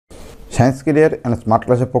Science career and smart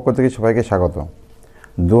ক্লাসের পক্ষ থেকে সবাইকে স্বাগত।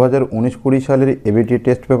 2019-20 সালের এবিটি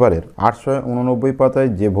টেস্ট পেপারের 889 পাতায়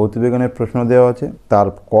যে ভৌতবিজ্ঞানের প্রশ্ন দেওয়া আছে তার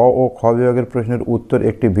ক ও খ বিভাগের প্রশ্নের উত্তর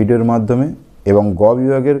একটি ভিডিওর মাধ্যমে এবং গ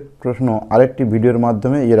বিভাগের প্রশ্ন আরেকটি ভিডিওর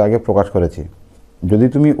মাধ্যমে এর আগে প্রকাশ করেছি। যদি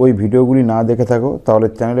তুমি ওই ভিডিওগুলি না দেখে থাকো তাহলে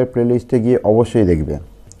চ্যানেলের প্লেলিস্টে গিয়ে অবশ্যই দেখবে।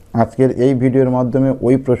 আজকের এই ভিডিওর মাধ্যমে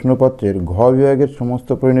ওই প্রশ্নপত্রের ঘ বিভাগের সমস্ত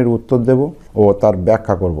প্রশ্নের উত্তর দেব ও তার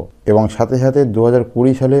ব্যাখ্যা করব এবং সাথে সাথে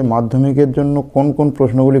 2020 সালে মাধ্যমিকের জন্য কোন কোন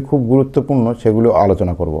প্রশ্নগুলি খুব গুরুত্বপূর্ণ সেগুলো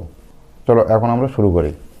আলোচনা করব। চলো এখন আমরা শুরু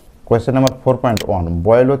করি। কোয়েশ্চেন নাম্বার 4.1,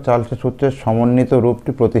 বয়েল ও চার্লসের সূত্রের সমন্বিত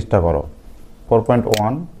রূপটি প্রতিষ্ঠা করো।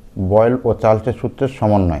 4.1, বয়েল ও চার্লসের সূত্রের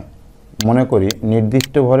সমন্বয়। মনে করি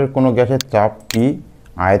নির্দিষ্ট ভরের কোনো গ্যাসের চাপ টি,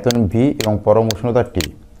 আয়তন ভি এবং পরম উষ্ণতা টি।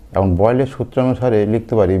 এখন বয়েলের সূত্র অনুসারে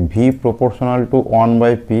লিখতে পারি ভি প্রপোর্শনাল টু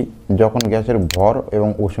 1/p যখন গ্যাসের ভর এবং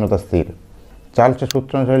উষ্ণতা স্থির। চার্লসের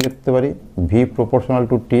সূত্র অনুসারে লিখতে পারি ভি প্রপোর্শনাল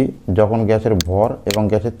টু টি যখন গ্যাসের ভর এবং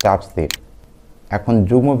গ্যাসের চাপ স্থির। এখন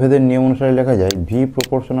যুগ্মভেদের নিয়ম অনুসারে লেখা যায় ভি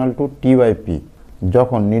প্রপোর্শনাল টু টি/পি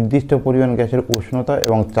যখন নির্দিষ্ট পরিমাণ গ্যাসের উষ্ণতা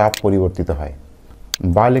এবং চাপ পরিবর্তিত হয়।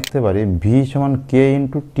 বা লিখতে পারি ভি সমান কে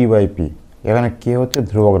ইন্টু টি/পি, এখানে কে হচ্ছে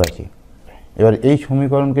ধ্রুবক রাশি। এবার এই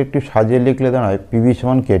সমীকরণকে একটু সাজিয়ে লিখলে দাঁড়ায় পিভি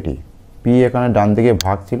সমান কেটি। পি এখানে ডান দিকে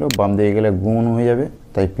ভাগ ছিল, বাম দিকে গেলে গুণ হয়ে যাবে,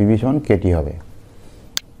 তাই পিভি সমান কেটি হবে।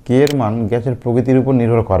 কে এর মান গ্যাসের প্রকৃতির উপর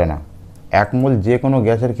নির্ভর করে না। এক মোল যে কোনো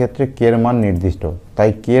গ্যাসের ক্ষেত্রে কে এর মান নির্দিষ্ট, তাই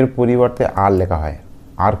কে এর পরিবর্তে আর লেখা হয়।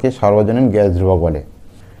 আর কে সার্বজনীন গ্যাস ধ্রুবক বলে।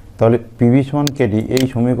 তাহলে পিভি সমান কেটি এই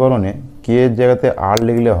সমীকরণে কে এর জায়গাতে আর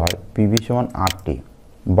লিখলে হয় পিভি সমান আর/টি।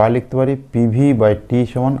 বা লিখতে পারি পিভি বাই টি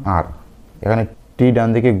সমান আর। এখানে টি ডান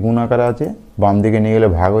দিকে গুণ আকারে আছে, বাম দিকে নিয়ে গেলে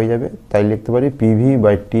ভাগ হয়ে যাবে, তাই লিখতে পারি পিভি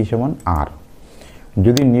বাই টি সমান আর।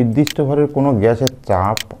 যদি নির্দিষ্ট ভরের কোনো গ্যাসের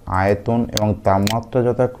চাপ, আয়তন এবং তাপমাত্রা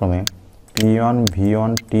যথাক্রমে P1,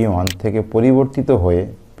 V1, T1 থেকে পরিবর্তিত হয়ে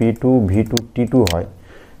P2, V2, T2 হয়,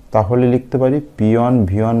 তাহলে লিখতে পারি P1,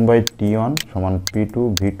 V1 বাই T1 সমান P2,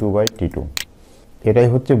 V2 বাই T2। এটাই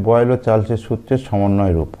হচ্ছে বয়েল ও চার্লসের সূত্রের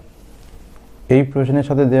সমন্বয় রূপ। এই প্রশ্নের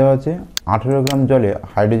সাথে দেওয়া আছে 18 গ্রাম জলে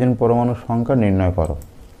হাইড্রোজেন পরমাণুর সংখ্যা নির্ণয় করো।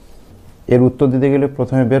 এর উত্তর দিতে গেলে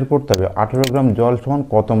প্রথমে বের করতে হবে 18 গ্রাম জল সমান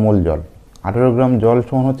কত মোল জল। 18 গ্রাম জল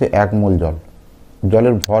সমান হচ্ছে 1 মোল জল।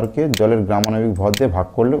 জলের ভরকে জলের গ্রামাণবিক ভর দিয়ে ভাগ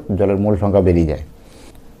করলে জলের মোল সংখ্যা বেরিয়ে যায়।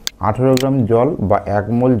 18 গ্রাম জল বা 1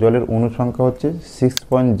 মোল জলের অণু সংখ্যা হচ্ছে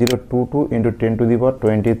 6.022 ×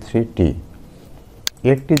 10⁻23 টি।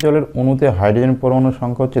 একটি জলের অণুতে হাইড্রোজেন পরমাণুর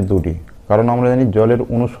সংখ্যা হচ্ছে 2টি, কারণ আমরা জানি জলের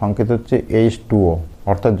অণুর সংকেত হচ্ছে H2O,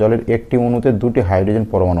 অর্থাৎ জলের একটি অণুতে 2টি হাইড্রোজেন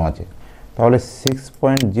পরমাণু আছে। তাহলে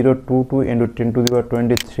 6.022 ×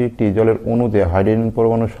 10⁻23 টি জলের অণুতে হাইড্রোজেন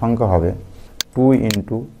পরমাণুর সংখ্যা হবে 2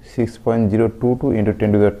 × 6.022 ×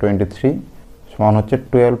 10⁻23 সমান হচ্ছে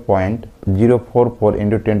 12.044 ×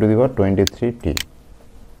 10⁻23 টি।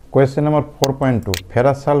 কোয়েশ্চেন নাম্বার 4.2,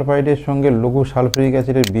 ফেরাস সালফাইডের সঙ্গে লঘু সালফিউরিক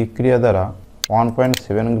অ্যাসিডের বিক্রিয়া দ্বারা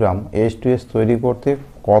 1.7 গ্রাম H2S তৈরি করতে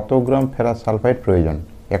কত গ্রাম ফেরাস সালফাইড প্রয়োজন।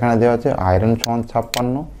 এখানে দেওয়া আছে আয়রন সমান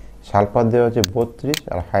 56, সালফার দেওয়া আছে 32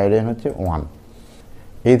 আর হাইড্রোজেন হচ্ছে 1।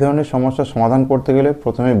 এই ধরনের সমস্যার সমাধান করতে গেলে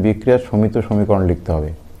প্রথমে বিক্রিয়ার সমিত সমীকরণ লিখতে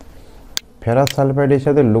হবে। ফেরাস সালফাইডের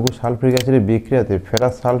সাথে লঘু সালফিউরিক অ্যাসিডের বিক্রিয়াতে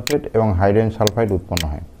ফেরাস সালফেট এবং হাইড্রোজেন সালফাইড উৎপন্ন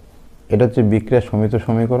হয়। এটা হচ্ছে বিক্রিয়ার সমিত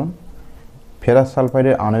সমীকরণ। ফেরাস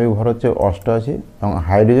সালফাইডের আণবিক ভর হচ্ছে 88 এবং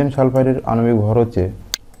হাইড্রোজেন সালফাইডের আণবিক ভর হচ্ছে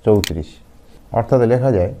 34। অর্থাৎ লেখা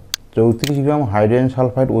যায় 34 গ্রাম হাইড্রোজেন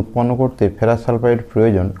সালফাইড উৎপন্ন করতে ফেরাস সালফাইডের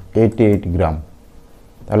প্রয়োজন 88 গ্রাম।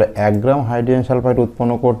 তাহলে 1 গ্রাম হাইড্রোজেন সালফাইড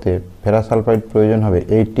উৎপন্ন করতে ফেরাস সালফাইড প্রয়োজন হবে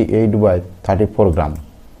 88/34 গ্রাম।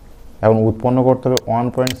 এবং উৎপন্ন করতে হবে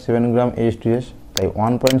 1.7 গ্রাম H2S, তাই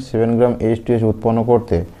 1.7 গ্রাম H2S উৎপন্ন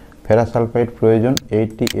করতে ফেরাস সালফাইড প্রয়োজন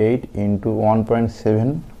 88 ×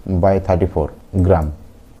 1.7/34 গ্রাম।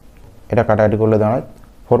 এটা কাটাকাটি করলে দাঁড়ায়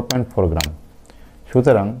 4.4 গ্রাম।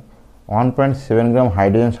 সুতরাং 1.7 গ্রাম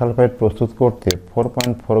হাইড্রোজেন সালফাইড প্রস্তুত করতে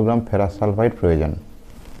 4.4 গ্রাম ফেরাস সালফাইড প্রয়োজন।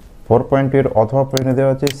 4.2 এর অথবা প্রশ্নে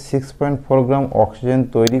দেওয়া আছে 6.4 গ্রাম অক্সিজেন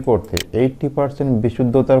তৈরি করতে 80%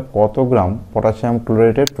 বিশুদ্ধতার কত গ্রাম পটাশিয়াম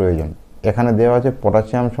ক্লোরাইডের প্রয়োজন। এখানে দেওয়া আছে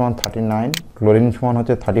পটাশিয়াম সমান 39, ক্লোরিন সমান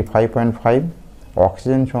হচ্ছে 35.5,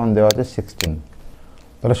 অক্সিজেন সমান দেওয়া আছে 16।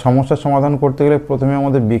 তাহলে সমস্যার সমাধান করতে গেলে প্রথমে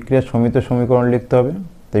আমাদের বিক্রিয়ার সমিত সমীকরণ লিখতে হবে।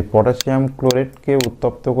 তাই পটাশিয়াম ক্লোরাইডকে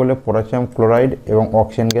উত্তপ্ত করলে পটাশিয়াম ক্লোরাইড এবং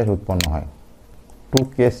অক্সিজেন গ্যাস উৎপন্ন হয়।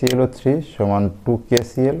 2KClO3 সমান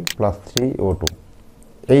 2KCl + 3O2।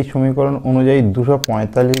 এই সমীকরণ অনুযায়ী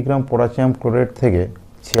 245 গ্রাম পটাশিয়াম ক্লোরাইড থেকে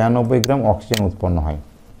 96 গ্রাম অক্সিজেন উৎপন্ন হয়।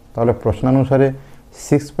 তাহলে প্রশ্নানুসারে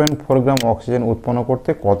 6.4 গ্রাম অক্সিজেন উৎপন্ন করতে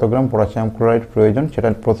কত গ্রাম পটাশিয়াম ক্লোরাইড প্রয়োজন সেটা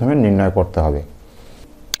প্রথমে নির্ণয় করতে হবে।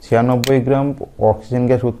 96 গ্রাম অক্সিজেন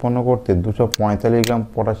গ্যাস উৎপন্ন করতে 245 গ্রাম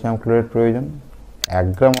পটাশিয়াম ক্লোরাইড প্রয়োজন। 1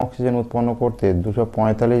 গ্রাম অক্সিজেন উৎপন্ন করতে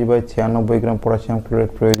 245/96 গ্রাম পটাশিয়াম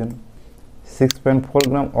ক্লোরাইড প্রয়োজন। 6.4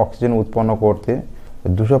 গ্রাম অক্সিজেন উৎপন্ন করতে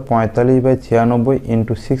 245/96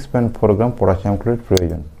 ইন্টু 6.4 গ্রাম পটাশিয়াম ক্লোরাইড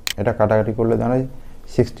প্রয়োজন। এটা কাটাকাটি করলে দাঁড়ায়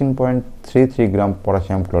 16.33 গ্রাম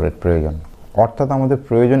পটাশিয়াম ক্লোরাইড প্রয়োজন। অর্থাৎ আমাদের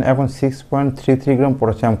প্রয়োজন এখন 6.33 গ্রাম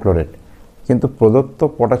পটাশিয়াম ক্লোরাইড, কিন্তু প্রদত্ত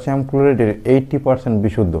পটাশিয়াম ক্লোরাইডের 80%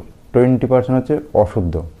 বিশুদ্ধ, 20% হচ্ছে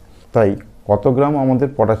অশুদ্ধ। তাই কত গ্রাম আমাদের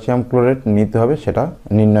পটাশিয়াম ক্লোরাইড নিতে হবে সেটা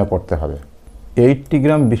নির্ণয় করতে হবে। 80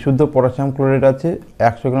 গ্রাম বিশুদ্ধ পটাশিয়াম ক্লোরাইড আছে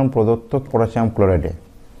 100 গ্রাম প্রদত্ত পটাশিয়াম ক্লোরাইডে,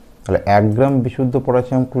 তাহলে 1 গ্রাম বিশুদ্ধ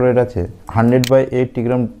পটাশিয়াম ক্লোরাইড আছে 100/80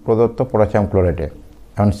 গ্রাম প্রদত্ত পটাশিয়াম ক্লোরাইডে।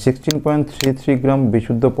 এখন 16.33 গ্রাম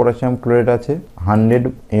বিশুদ্ধ পটাশিয়াম ক্লোরাইড আছে 100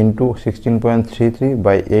 ইন্টু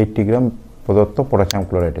 16.33/80 গ্রাম প্রদত্ত পটাশিয়াম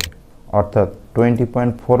ক্লোরাইডে, অর্থাৎ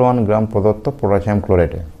 20.41 গ্রাম প্রদত্ত পটাশিয়াম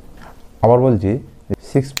ক্লোরাইডে। আবার বলছি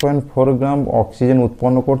 6.4 গ্রাম অক্সিজেন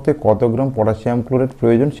উৎপন্ন করতে কত গ্রাম পটাশিয়াম ক্লোরাইড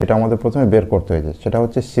প্রয়োজন সেটা আমাদের প্রথমে বের করতে হয়েছে, সেটা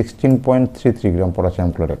হচ্ছে 16.33 গ্রাম পটাশিয়াম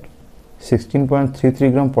ক্লোরাইড। 16.33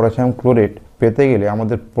 গ্রাম পটাশিয়াম ক্লোরাইড পেতে গেলে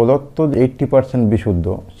আমাদের প্রদত্ত 80% বিশুদ্ধ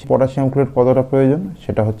পটাশিয়াম ক্লোরাইড কতটা প্রয়োজন,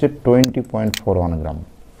 সেটা হচ্ছে 20.41 গ্রাম।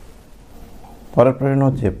 পরের প্রশ্ন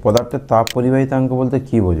হচ্ছে পদার্থের তাপ পরিবাহিতাঙ্ক বলতে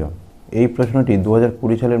কী বোঝো? এই প্রশ্নটি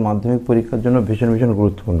 2020 সালের মাধ্যমিক পরীক্ষার জন্য ভীষণ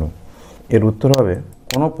গুরুত্বপূর্ণ। এর উত্তর হবে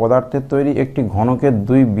কোনো পদার্থের তৈরি একটি ঘনকের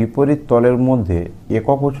দুই বিপরীত তলের মধ্যে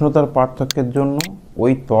একক উষ্ণতার পার্থক্যের জন্য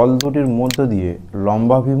ওই তল দুটির মধ্য দিয়ে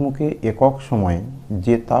লম্বাভিমুখে একক সময়ে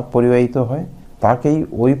যে তাপ পরিবাহিত হয় তাকেই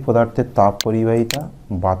ওই পদার্থের তাপ পরিবাহিতা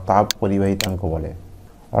বা তাপ পরিবাহিতাঙ্ক বলে।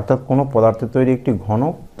 অর্থাৎ কোনো পদার্থের তৈরি একটি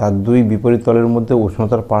ঘনক, তার দুই বিপরীত তলের মধ্যে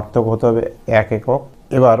উষ্ণতার পার্থক্য হতে হবে 1 একক।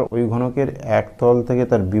 এবার ওই ঘনকের এক তল থেকে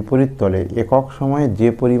তার বিপরীত তলে একক সময়ে যে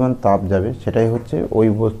পরিমাণ তাপ যাবে সেটাই হচ্ছে ওই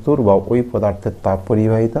বস্তুর বা ওই পদার্থের তাপ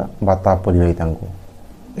পরিবাহিতা বা তাপ পরিবাহিতাঙ্ক।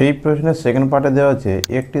 এই প্রশ্নের সেকেন্ড পার্টে দেওয়া আছে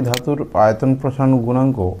একটি ধাতুর আয়তন প্রসারণ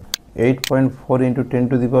গুণাঙ্ক 8.4 ×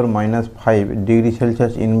 10⁻⁵ ডিগ্রি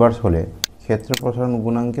সেলসিয়াস ইনভার্স হলে ক্ষেত্র প্রসারণ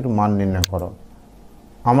গুণাঙ্কের মান নির্ণয় করো।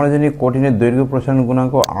 আমরা জানি কঠিনের দৈর্ঘ্য প্রসারণ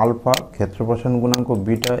গুণাঙ্ক আলফা, ক্ষেত্র প্রসারণ গুণাঙ্ক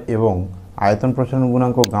বিটা এবং আয়তন প্রসারণ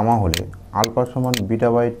গুণাঙ্ক গামা হলে আলফা সমান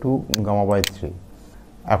বিটা/2 গামা/3।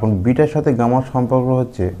 এখন বিটার সাথে গামার সম্পর্ক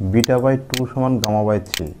হচ্ছে বিটা/2 সমান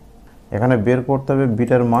গামা/3। এখানে বের করতে হবে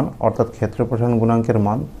বিটার মান অর্থাৎ ক্ষেত্র প্রসারণ গুণাঙ্কের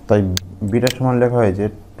মান, তাই বিটা সমান লেখা হয়েছে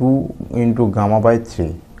 2 ×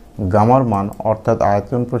 গামা/3। গামার মান অর্থাৎ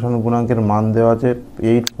আয়তন প্রসারণ গুণাঙ্কের মান দেওয়া আছে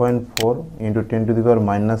 8.4 ×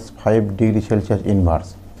 10⁻⁵ ডিগ্রি সেলসিয়াস ইনভার্স,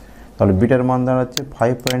 তাহলে বিটার মান দাঁড়াচ্ছে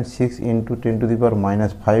 5.6 ×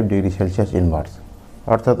 10⁻⁵ ডিগ্রি সেলসিয়াস ইনভার্স।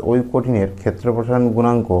 অর্থাৎ ওই কঠিনের ক্ষেত্র প্রসারণ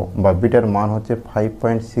গুণাঙ্ক বা বিটার মান হচ্ছে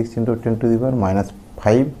 5.6 ×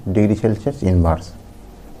 10⁻⁵ ডিগ্রি সেলসিয়াস ইনভার্স।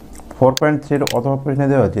 4.3 অথবা প্রশ্নে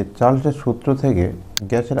দেওয়া আছে চার্লসের সূত্র থেকে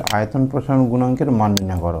গ্যাসের আয়তন প্রসারণ গুণাঙ্কের মান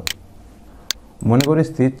নির্ণয় করো। মনে করি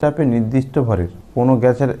স্থির চাপে নির্দিষ্ট ভরের কোনো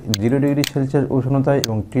গ্যাসের 0 ডিগ্রি সেলসিয়াস উষ্ণতায়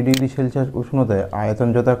এবং T ডিগ্রি সেলসিয়াস উষ্ণতায় আয়তন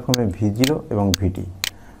যথাক্রমে V0 এবং VT।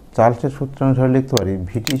 চার্লসের সূত্র অনুসারে লিখতে পারি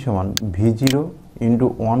VT সমান V0 ×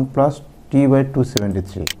 1 +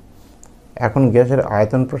 T/273। এখন গ্যাসের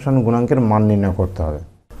আয়তন প্রসারণ গুণাঙ্কের মান নির্ণয় করতে হবে,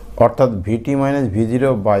 অর্থাৎ VT -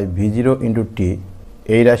 V0/V0 × T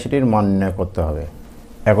এই রাশিটির মান নির্ণয় করতে হবে।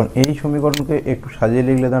 এখন এই সমীকরণকে একটু সাজিয়ে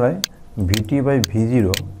লিখলে দাঁড়ায় VT/V0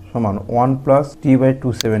 সমান 1 +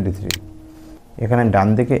 T/273। এখানে ডান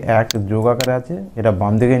দিকে 1 যোগ আকারে আছে, এটা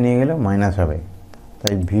বাম দিকে নিয়ে গেলে মাইনাস হবে,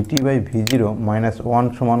 তাই VT/V0 - 1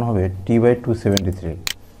 সমান হবে T/273।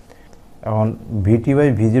 এখন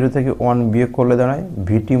VT/V0 থেকে 1 বিয়োগ করলে দাঁড়ায়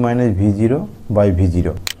VT - V0/V0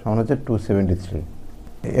 সমান হচ্ছে 273।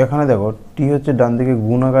 এখানে দেখো T হচ্ছে ডান দিকে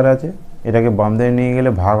গুণ আকারে আছে, এটাকে বাম দিকে নিয়ে গেলে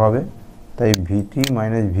ভাগ হবে, তাই VT -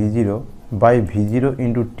 V0/V0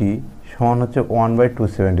 × T সমান হচ্ছে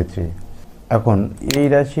 1/273। এখন এই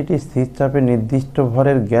রাশিটি স্থির চাপে নির্দিষ্ট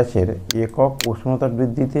ভরের গ্যাসের একক উষ্ণতা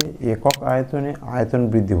বৃদ্ধিতে একক আয়তনে আয়তন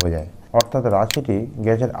বৃদ্ধি বোঝায়, অর্থাৎ রাশিটি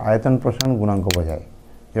গ্যাসের আয়তন প্রসারণ গুণাঙ্ক বোঝায়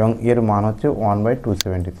এবং এর মান হচ্ছে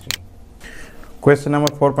 1/273। কোয়েশ্চেন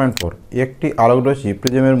নাম্বার 4.4 একটি আলোকরশ্মি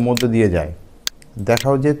প্রিজমের মধ্য দিয়ে যায়।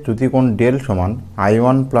 দেখাও যে চ্যুতিকোণ ডেল সমান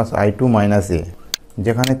I1 + I2 - A,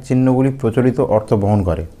 যেখানে চিহ্নগুলি প্রচলিত অর্থ বহন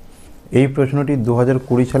করে। এই প্রশ্নটি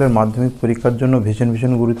 2020 সালের মাধ্যমিক পরীক্ষার জন্য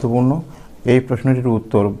ভীষণ গুরুত্বপূর্ণ। এই প্রশ্নটির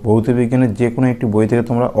উত্তর ভৌতবিজ্ঞানের যে কোনো একটি বই থেকে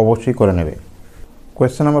তোমরা অবশ্যই করে নেবে।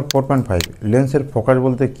 কোয়েশ্চেন নাম্বার 4.5 লেন্সের ফোকাস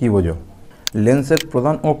বলতে কী বোঝো? লেন্সের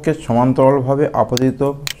প্রধান অক্ষের সমান্তরালভাবে আপতিত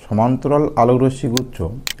সমান্তরাল আলোকরশ্মিগুচ্ছ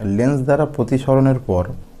লেন্স দ্বারা প্রতিসরণের পর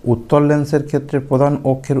উত্তল লেন্সের ক্ষেত্রে প্রধান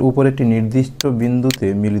অক্ষের উপর একটি নির্দিষ্ট বিন্দুতে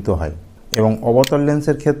মিলিত হয় এবং অবতল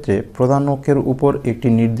লেন্সের ক্ষেত্রে প্রধান অক্ষের উপর একটি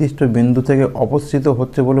নির্দিষ্ট বিন্দু থেকে অপসৃত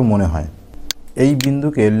হচ্ছে বলে মনে হয়। এই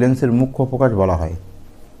বিন্দুকে লেন্সের মুখ্য ফোকাস বলা হয়।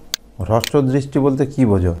 হ্রস্ব দৃষ্টি বলতে কী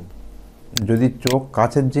বোঝো? যদি চোখ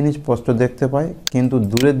কাছের জিনিস স্পষ্ট দেখতে পায় কিন্তু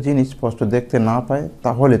দূরের জিনিস স্পষ্ট দেখতে না পায়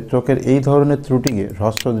তাহলে চোখের এই ধরনের ত্রুটিকে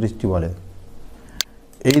হ্রস্ব দৃষ্টি বলে।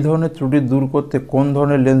 এই ধরনের ত্রুটি দূর করতে কোন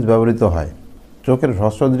ধরনের লেন্স ব্যবহৃত হয়? চোখের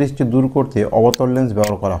হ্রস্ব দৃষ্টি দূর করতে অবতল লেন্স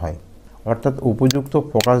ব্যবহার করা হয়, অর্থাৎ উপযুক্ত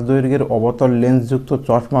ফোকাস দৈর্ঘ্যের অবতল লেন্সযুক্ত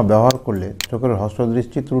চশমা ব্যবহার করলে চোখের হ্রস্ব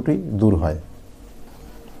দৃষ্টি ত্রুটি দূর হয়।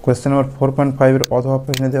 কোয়েশ্চেন নম্বর 4.5 অথবা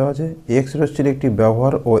প্রশ্নে দেওয়া আছে এক্স রশ্মির একটি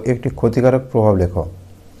ব্যবহার ও একটি ক্ষতিকারক প্রভাব লেখো।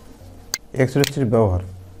 এক্স রশ্মির ব্যবহার: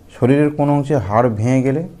 শরীরের কোনো অংশে হাড় ভেঙে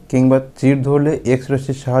গেলে কিংবা চিড় ধরলে এক্স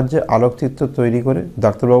রশ্মির সাহায্যে আলোকচিত্র তৈরি করে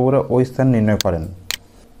ডাক্তারবাবুরা ওই স্থান নির্ণয় করেন।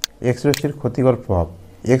 এক্স রশ্মির ক্ষতিকর প্রভাব: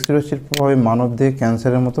 এক্স রশ্মির প্রভাবে মানবদেহে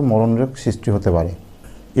ক্যান্সারের মতো মরণরোগ সৃষ্টি হতে পারে।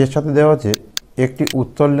 এর সাথে দেওয়া আছে একটি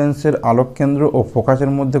উত্তল লেন্সের আলোক কেন্দ্র ও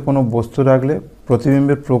ফোকাসের মধ্যে কোনো বস্তু রাখলে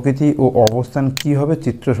প্রতিবিম্বের প্রকৃতি ও অবস্থান কী হবে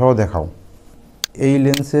চিত্রসহ দেখাও। এই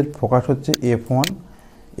লেন্সের ফোকাস হচ্ছে f1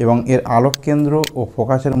 এবং এর আলোক কেন্দ্র ও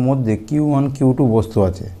ফোকাসের মধ্যে Q1 Q2 বস্তু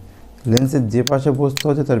আছে। লেন্সের যে পাশে বস্তু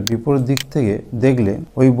আছে তার বিপরীত দিক থেকে দেখলে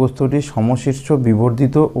ওই বস্তুটির সমশীর্ষ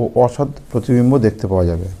বিবর্ধিত ও অসৎ প্রতিবিম্ব দেখতে পাওয়া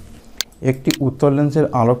যাবে। একটি উত্তল লেন্সের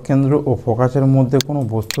আলোক কেন্দ্র ও ফোকাসের মধ্যে কোনো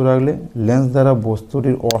বস্তু রাখলে লেন্স দ্বারা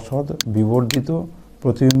বস্তুটির অসৎ বিবর্ধিত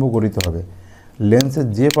প্রতিবিম্ব গঠিত হবে। লেন্সের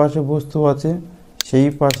যে পাশে বস্তু আছে সেই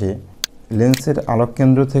পাশে লেন্সের আলোক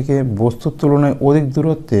কেন্দ্র থেকে বস্তুর তুলনায় অধিক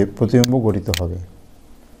দূরত্বে প্রতিবিম্ব গঠিত হবে।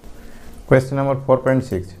 কোয়েশ্চেন নম্বর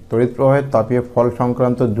 4.6 তড়িৎ প্রবাহের তাপীয় ফল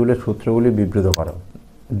সংক্রান্ত জুলের সূত্রগুলি বিবৃত করো।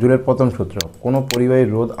 জুলের প্রথম সূত্র: কোনো পরিবাহীর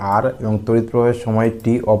রোধ R এবং তড়িৎ প্রবাহের সময় T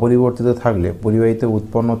অপরিবর্তিত থাকলে পরিবাহীতে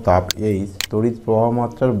উৎপন্ন তাপ H তড়িৎ প্রবাহ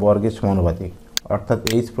মাত্রার বর্গের সমানুপাতিক, অর্থাৎ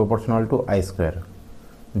H প্রপোর্শনাল টু I²।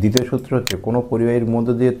 দ্বিতীয় সূত্র হচ্ছে কোনো পরিবাহীর মধ্য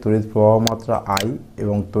দিয়ে তড়িৎ প্রবাহ মাত্রা I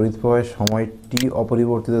এবং তড়িৎ প্রবাহের সময় T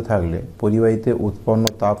অপরিবর্তিত থাকলে পরিবাহীতে উৎপন্ন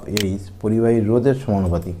তাপ H পরিবাহীর রোধের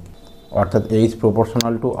সমানুপাতিক, অর্থাৎ H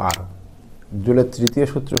প্রপোর্শনাল টু R। জুলের তৃতীয়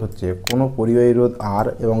সূত্র হচ্ছে কোনো পরিবাহী রোধ R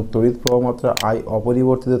এবং তড়িৎ প্রবাহ মাত্রা I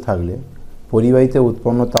অপরিবর্তিত থাকলে পরিবাহীতে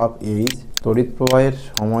উৎপন্ন তাপ H তড়িৎ প্রবাহের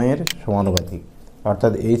সময়ের সমানুপাতিক,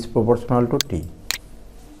 অর্থাৎ H প্রপোর্শনাল টু T।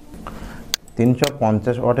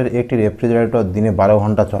 350 ওয়াটের একটি রেফ্রিজারেটর দিনে 12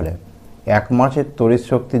 ঘন্টা চলে। 1 মাসের তড়িৎ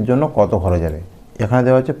শক্তির জন্য কত খরচ হবে? এখানে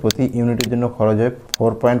দেওয়া হচ্ছে প্রতি ইউনিটের জন্য খরচ হয়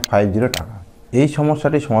 4.50 টাকা। এই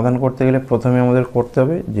সমস্যাটি সমাধান করতে গেলে প্রথমে আমাদের করতে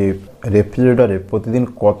হবে যে রেফ্রিজারেটরে প্রতিদিন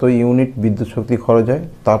কত ইউনিট বিদ্যুৎ শক্তি খরচ হয়,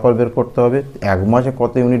 তারপর বের করতে হবে 1 মাসে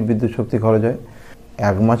কত ইউনিট বিদ্যুৎ শক্তি খরচ হয়।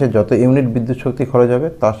 1 মাসে যত ইউনিট বিদ্যুৎ শক্তি খরচ হবে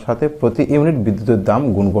তার সাথে প্রতি ইউনিট বিদ্যুতের দাম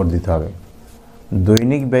গুণ করে দিতে হবে।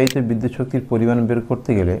 দৈনিক ব্যয়িত বিদ্যুৎ শক্তির পরিমাণ বের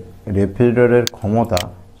করতে গেলে রেফ্রিজারেটরের ক্ষমতা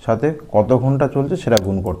সাথে কত ঘন্টা চলছে সেটা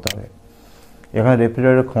গুণ করতে হবে। এখানে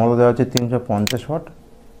রেফ্রিজারেটরের ক্ষমতা দেওয়া হচ্ছে 350 ওয়াট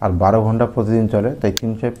আর 12 ঘন্টা প্রতিদিন চলে, তাই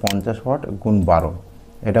 350 ওয়াট গুণ 12,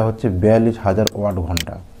 এটা হচ্ছে 42,000 ওয়াট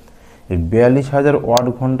ঘন্টা। এই 42,000 ওয়াট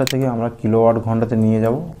ঘন্টা থেকে আমরা কিলোওয়াট ঘন্টাতে নিয়ে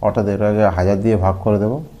যাব, অর্থাৎ এটাকে 1000 দিয়ে ভাগ করে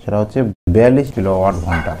দেবো, সেটা হচ্ছে 42 কিলোওয়াট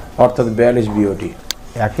ঘন্টা, অর্থাৎ 42 বিওটি।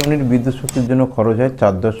 1 ইউনিট বিদ্যুৎ শক্তির জন্য খরচ হয়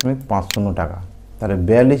 4.50 টাকা, তাহলে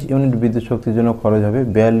 42 ইউনিট বিদ্যুৎ শক্তির জন্য খরচ হবে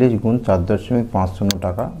 42 গুণ 4.50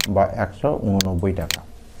 টাকা বা 189 টাকা।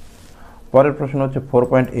 পরের প্রশ্ন হচ্ছে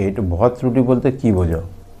 4.8 ভর ত্রুটি বলতে কী বোঝো?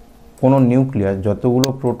 কোনো নিউক্লিয়াস যতগুলো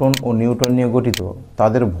প্রোটন ও নিউট্রন নিয়ে গঠিত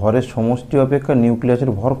তাদের ভরের সমষ্টি অপেক্ষা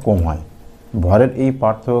নিউক্লিয়াসের ভর কম হয়। ভরের এই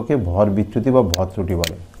পার্থক্যকে ভর বিচ্যুতি বা ভর ত্রুটি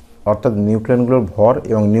বলে, অর্থাৎ নিউক্লিয়নগুলোর ভর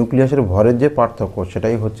এবং নিউক্লিয়াসের ভরের যে পার্থক্য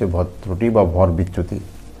সেটাই হচ্ছে ভর ত্রুটি বা ভর বিচ্যুতি।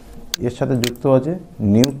 এর সাথে যুক্ত আছে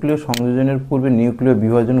নিউক্লিয় সংযোজনের পূর্বে নিউক্লিয়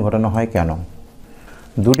বিভাজন ঘটানো হয় কেন?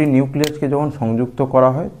 দুটি নিউক্লিয়াসকে যখন সংযুক্ত করা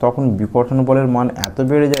হয় তখন বিকর্ষণ বলের মান এত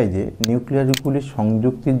বেড়ে যায় যে নিউক্লিয়াসগুলির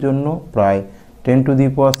সংযুক্তির জন্য প্রায়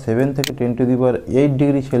 10⁷ থেকে 10⁸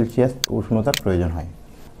 ডিগ্রি সেলসিয়াস উষ্ণতার প্রয়োজন হয়।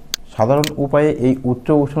 সাধারণ উপায়ে এই উচ্চ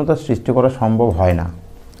উষ্ণতার সৃষ্টি করা সম্ভব হয় না,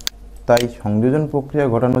 তাই সংযোজন প্রক্রিয়া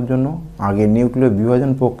ঘটানোর জন্য আগে নিউক্লিয়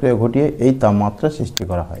বিভাজন প্রক্রিয়া ঘটিয়ে এই তাপমাত্রা সৃষ্টি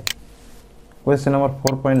করা হয়। কোয়েশ্চেন নাম্বার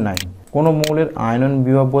 4.9 কোনো মৌলের আয়নন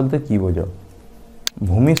বিভব বলতে কী বোঝো?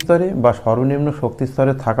 ভূমিস্তরে বা সর্বনিম্ন শক্তি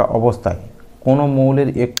স্তরে থাকা অবস্থায় কোনো মৌলের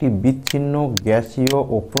একটি বিচ্ছিন্ন গ্যাসীয়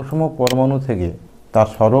ও প্রশম পরমাণু থেকে তার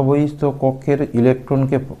সর্ববহিস্থ কক্ষের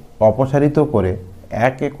ইলেকট্রনকে অপসারিত করে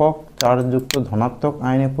 1 একক চার্জযুক্ত ধনাত্মক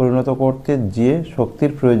আয়নে পরিণত করতে যে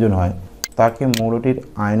শক্তির প্রয়োজন হয় তাকে মৌলটির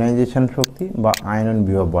আয়নাইজেশন শক্তি বা আয়নন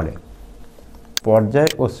বিভব বলে।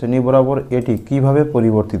 পর্যায় ও শ্রেণী বরাবর এটি কিভাবে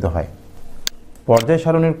পরিবর্তিত হয়? পর্যায়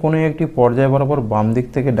সারণীর কোনো একটি পর্যায় বরাবর বাম দিক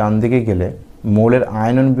থেকে ডান দিকে গেলে মৌলের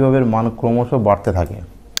আয়নন বিভবের মান ক্রমশ বাড়তে থাকে,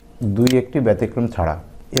 2-1টি ব্যতিক্রম ছাড়া,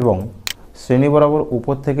 এবং শ্রেণী বরাবর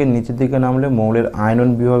উপর থেকে নিচের দিকে নামলে মৌলের আয়নন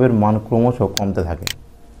বিভবের মান ক্রমশ কমতে থাকে।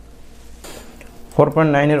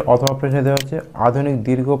 4.9 অথবা প্রশ্নে দেওয়া হচ্ছে আধুনিক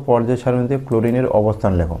দীর্ঘ পর্যায় সারণীতে ক্লোরিনের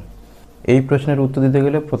অবস্থান লেখো। এই প্রশ্নের উত্তর দিতে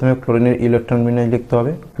গেলে প্রথমে ক্লোরিনের ইলেকট্রন বিন্যাস লিখতে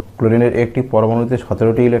হবে। ক্লোরিনের একটি পরমাণুতে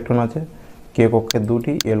 17টি ইলেকট্রন আছে, কে কক্ষে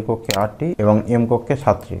 2টি, এল কক্ষে 8টি এবং এম কক্ষে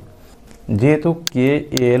 7টি। যেহেতু কে,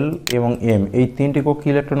 এল এবং এম এই 3টি কক্ষে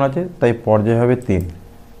ইলেকট্রন আছে, তাই পর্যায় হবে 3।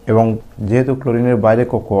 এবং যেহেতু ক্লোরিনের বাইরে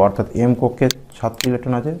কক্ষ অর্থাৎ এম কক্ষে 7টি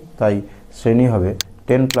ইলেকট্রন আছে, তাই শ্রেণী হবে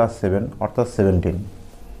 10 + 7 অর্থাৎ 17।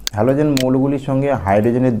 হ্যালোজেন মৌলগুলির সঙ্গে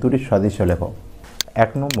হাইড্রোজেনের দুটি সাদৃশ্য লেখো।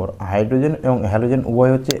 1 নম্বর, হাইড্রোজেন এবং হ্যালোজেন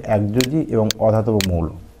উভয় হচ্ছে একযোজী এবং অধাতব মৌল।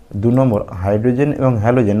 2 নম্বর, হাইড্রোজেন এবং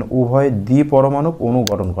হ্যালোজেন উভয় দ্বিপরমাণুক অণু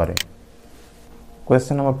গঠন করে।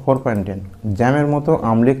 কোয়েশ্চেন নম্বর 4.10, জ্যামের মতো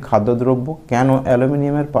আম্লিক খাদ্যদ্রব্য কেন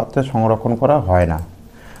অ্যালুমিনিয়ামের পাত্রে সংরক্ষণ করা হয় না?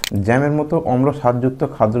 জ্যামের মতো অম্ল স্বাদযুক্ত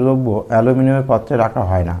খাদ্যদ্রব্য অ্যালুমিনিয়ামের পাত্রে রাখা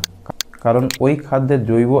হয় না, কারণ ওই খাদ্যের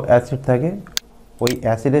জৈব অ্যাসিড থাকে। ওই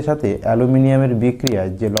অ্যাসিডের সাথে অ্যালুমিনিয়ামের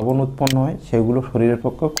বিক্রিয়ায় যে লবণ উৎপন্ন হয় সেগুলো শরীরের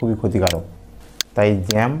পক্ষে খুবই ক্ষতিকারক। তাই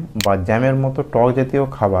জ্যাম বা জ্যামের মতো টক জাতীয়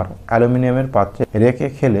খাবার অ্যালুমিনিয়ামের পাত্রে রেখে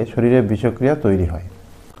খেলে শরীরে বিষক্রিয়া তৈরি হয়।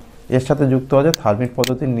 এর সাথে যুক্ত আছে থার্মিট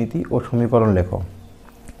পদ্ধতির নীতি ও সমীকরণ লেখো।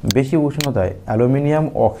 বেশি উষ্ণতায় অ্যালুমিনিয়াম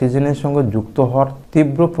অক্সিজেনের সঙ্গে যুক্ত হওয়ার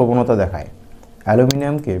তীব্র প্রবণতা দেখায়।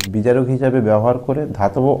 অ্যালুমিনিয়ামকে বিজারক হিসাবে ব্যবহার করে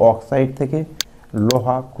ধাতব অক্সাইড থেকে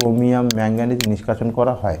লোহা, ক্রোমিয়াম, ম্যাঙ্গানিজ নিষ্কাশন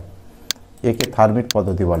করা হয়। একে থার্মিট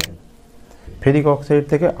পদ্ধতি বলে। ফেরিক অক্সাইড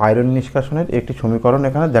থেকে আয়রন নিষ্কাশনের একটি সমীকরণ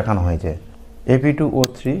এখানে দেখানো হয়েছে।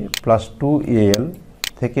 Fe2O3 + 2Al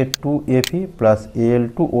থেকে 2Fe +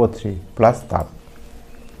 Al2O3 প্লাস তাপ।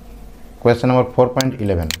 কোয়েশ্চেন নম্বর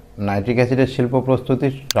 4.11, নাইট্রিক অ্যাসিডের শিল্প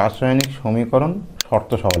প্রস্তুতির রাসায়নিক সমীকরণ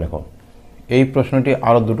শর্ত সহ লেখো। এই প্রশ্নটি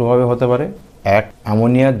আরও দুটোভাবে হতে পারে। 1,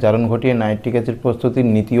 অ্যামোনিয়ার জারণ ঘটিয়ে নাইট্রিক অ্যাসিড প্রস্তুতির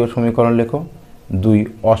নীতি ও সমীকরণ লেখো। 2,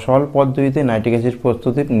 অসল পদ্ধতিতে নাইট্রিক অ্যাসিড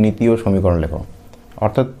প্রস্তুতির নীতি ও সমীকরণ লেখো।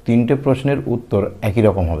 অর্থাৎ 3টে প্রশ্নের উত্তর একই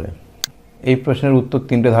রকম হবে। এই প্রশ্নের উত্তর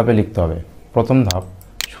 3টে ধাপে লিখতে হবে। প্রথম ধাপ,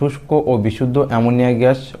 শুষ্ক ও বিশুদ্ধ অ্যামোনিয়া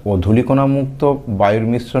গ্যাস ও ধূলিকণামুক্ত বায়ুর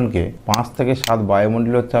মিশ্রণকে 5 থেকে 7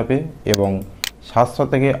 বায়ুমণ্ডলীয় চাপে এবং 700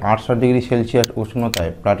 থেকে 800 ডিগ্রি সেলসিয়াস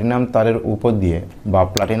উষ্ণতায় প্লাটিনাম তারের উপর দিয়ে বা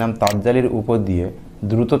প্লাটিনাম তারজালির উপর দিয়ে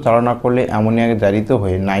দ্রুত চালনা করলে অ্যামোনিয়া জারিত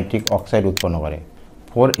হয়ে নাইট্রিক অক্সাইড উৎপন্ন করে।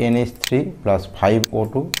 4NH3 +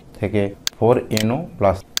 5O2 থেকে 4NO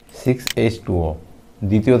 + 6H2O।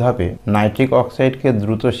 দ্বিতীয় ধাপে নাইট্রিক অক্সাইডকে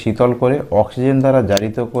দ্রুত শীতল করে অক্সিজেন দ্বারা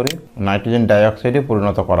জারিত করে নাইট্রোজেন ডাইঅক্সাইডে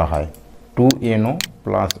পরিণত করা হয়। 2NO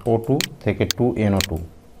 + O2 থেকে 2NO2।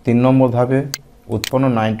 3 নম্বর ধাপে উৎপন্ন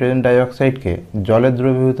নাইট্রোজেন ডাইঅক্সাইডকে জলে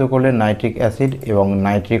দ্রবীভূত করলে নাইট্রিক অ্যাসিড এবং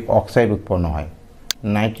নাইট্রিক অক্সাইড উৎপন্ন হয়।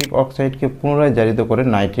 নাইট্রিক অক্সাইডকে পুনরায় জারিত করে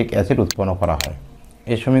নাইট্রিক অ্যাসিড উৎপন্ন করা হয়।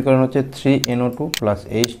 এর সমীকরণ হচ্ছে 3NO2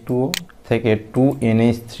 + H2O থেকে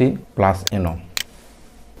 2NH3 + NO।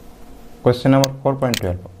 কোয়েশ্চেন নম্বর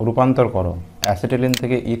 4.12, রূপান্তর করো অ্যাসিটিলিন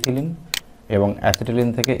থেকে ইথিলিন এবং অ্যাসিটিলিন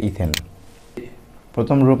থেকে ইথেন।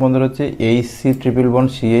 প্রথম রূপান্তর হচ্ছে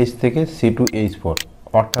HC≡CH থেকে C2H4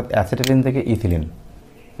 অর্থাৎ অ্যাসিটিলিন থেকে ইথিলিন।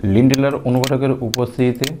 লিন্ডলার অনুঘটকের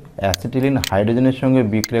উপস্থিতিতে অ্যাসিটিলিন হাইড্রোজেনের সঙ্গে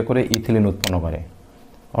বিক্রিয়া করে ইথিলিন উৎপন্ন করে,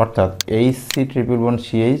 অর্থাৎ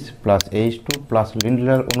HC≡CH + H2 +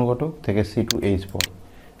 লিন্ডলার অনুঘটক থেকে C2H4।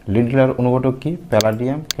 লিন্ডলার অনুঘটক কি?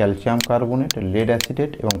 Palladium, calcium carbonate, lead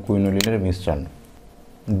acetate এবং কুইনোলিনের মিশ্রণ।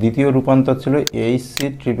 দ্বিতীয় রূপান্তর ছিল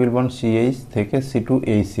HC≡CH থেকে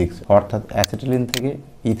C2H6 অর্থাৎ অ্যাসিটিলিন থেকে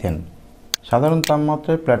ইথেন। সাধারণ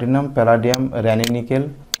তাপমাত্রায় প্ল্যাটিনাম, প্যালাডিয়াম, র্যানি-নিকেল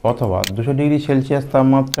অথবা 200 ডিগ্রি সেলসিয়াস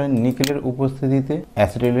তাপমাত্রায় নিকেলের উপস্থিতিতে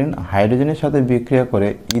অ্যাসিটিলিন হাইড্রোজেনের সাথে বিক্রিয়া করে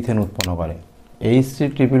ইথেন উৎপন্ন করে।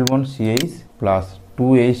 HC≡CH +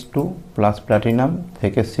 2H2 + প্ল্যাটিনাম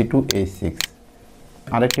থেকে C2H6।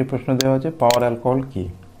 আরেকটি প্রশ্ন দেওয়া হচ্ছে, পাওয়ার অ্যালকোহল কি?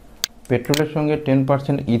 পেট্রোলের সঙ্গে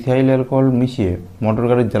 10% ইথাইল অ্যালকোহল মিশিয়ে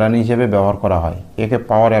মোটরগাড়ির জ্বালানি হিসেবে ব্যবহার করা হয়। একে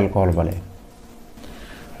পাওয়ার অ্যালকোহল বলে।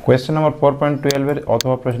 কোয়েশ্চেন নম্বর 4.12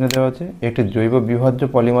 অথবা প্রশ্নে দেওয়া আছে, একটি জৈব বিভাজ্য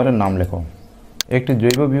পলিমারের নাম লেখো। একটি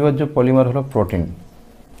জৈব বিভাজ্য পলিমার হলো প্রোটিন।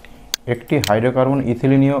 একটি হাইড্রোকার্বন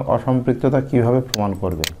ইথিলিনীয় অসম্পৃক্ততা কিভাবে প্রমাণ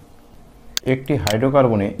করবে? একটি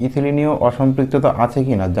হাইড্রোকার্বনে ইথিলিনীয় অসম্পৃক্ততা আছে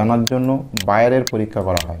কিনা জানার জন্য বায়ারের পরীক্ষা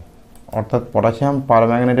করা হয়। অর্থাৎ পটাশিয়াম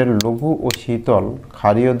পারম্যাঙ্গানেটের লঘু ও শীতল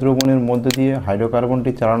ক্ষারীয় দ্রবণের মধ্য দিয়ে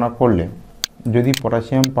হাইড্রোকার্বনটি চালনা করলে যদি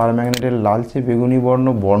পটাশিয়াম পারম্যাঙ্গানেটের লালচে বেগুনি বর্ণ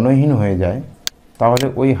বর্ণহীন হয়ে যায়, তাহলে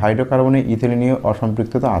ওই হাইড্রোকার্বনে ইথিলিনীয়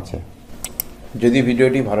অসম্পৃক্ততা আছে। যদি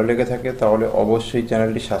ভিডিওটি ভালো লেগে থাকে তাহলে অবশ্যই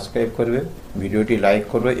চ্যানেলটি সাবস্ক্রাইব করবে, ভিডিওটি লাইক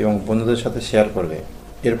করবে এবং বন্ধুদের সাথে শেয়ার করবে।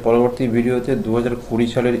 এর পরবর্তী ভিডিওতে 2020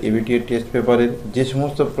 সালের এবিটিএ টেস্ট পেপারের যে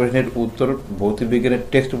সমস্ত প্রশ্নের উত্তর ভৌতিক বিজ্ঞানের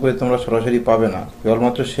টেক্সট বইয়ে তোমরা সরাসরি পাবে না,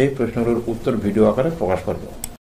 কেবলমাত্র সেই প্রশ্নগুলোর উত্তর ভিডিও আকারে প্রকাশ করব।